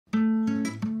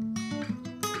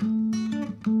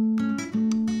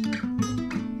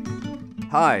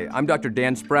Hi, I'm Dr.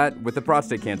 Dan Spratt with the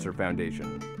Prostate Cancer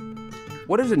Foundation.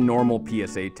 What is a normal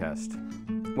PSA test?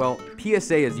 Well,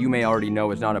 PSA, as you may already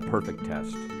know, is not a perfect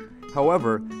test.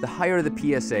 However, the higher the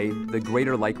PSA, the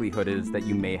greater likelihood is that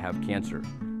you may have cancer.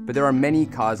 But there are many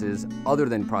causes other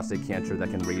than prostate cancer that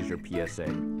can raise your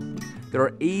PSA. There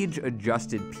are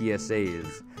age-adjusted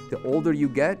PSAs. The older you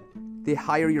get, the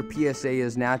higher your PSA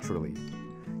is naturally.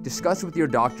 Discuss with your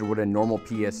doctor what a normal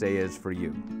PSA is for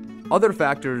you. Other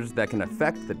factors that can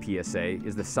affect the PSA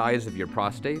is the size of your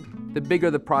prostate. The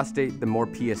bigger the prostate, the more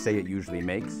PSA it usually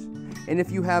makes. And if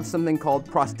you have something called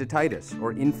prostatitis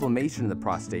or inflammation in the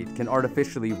prostate, can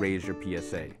artificially raise your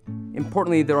PSA.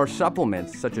 Importantly, there are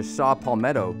supplements such as saw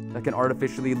palmetto that can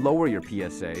artificially lower your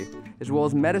PSA, as well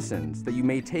as medicines that you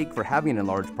may take for having an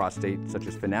enlarged prostate, such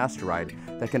as finasteride,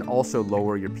 that can also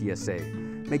lower your PSA.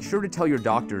 Make sure to tell your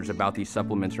doctors about these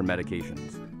supplements or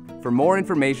medications. For more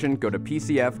information, go to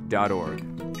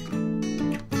pcf.org.